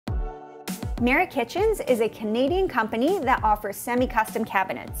Merit Kitchens is a Canadian company that offers semi-custom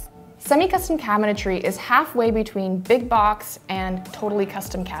cabinets. Semi-custom cabinetry is halfway between big box and totally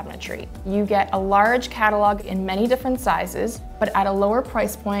custom cabinetry. You get a large catalog in many different sizes, but at a lower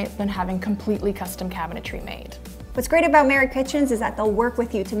price point than having completely custom cabinetry made. What's great about Merit Kitchens is that they'll work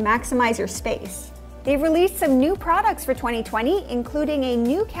with you to maximize your space. They've released some new products for 2020, including a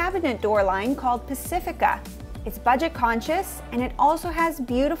new cabinet door line called Pacifica. It's budget conscious, and it also has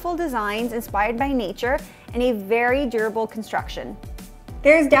beautiful designs inspired by nature and a very durable construction.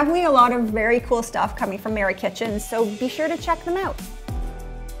 There's definitely a lot of very cool stuff coming from Merit Kitchens, so be sure to check them out.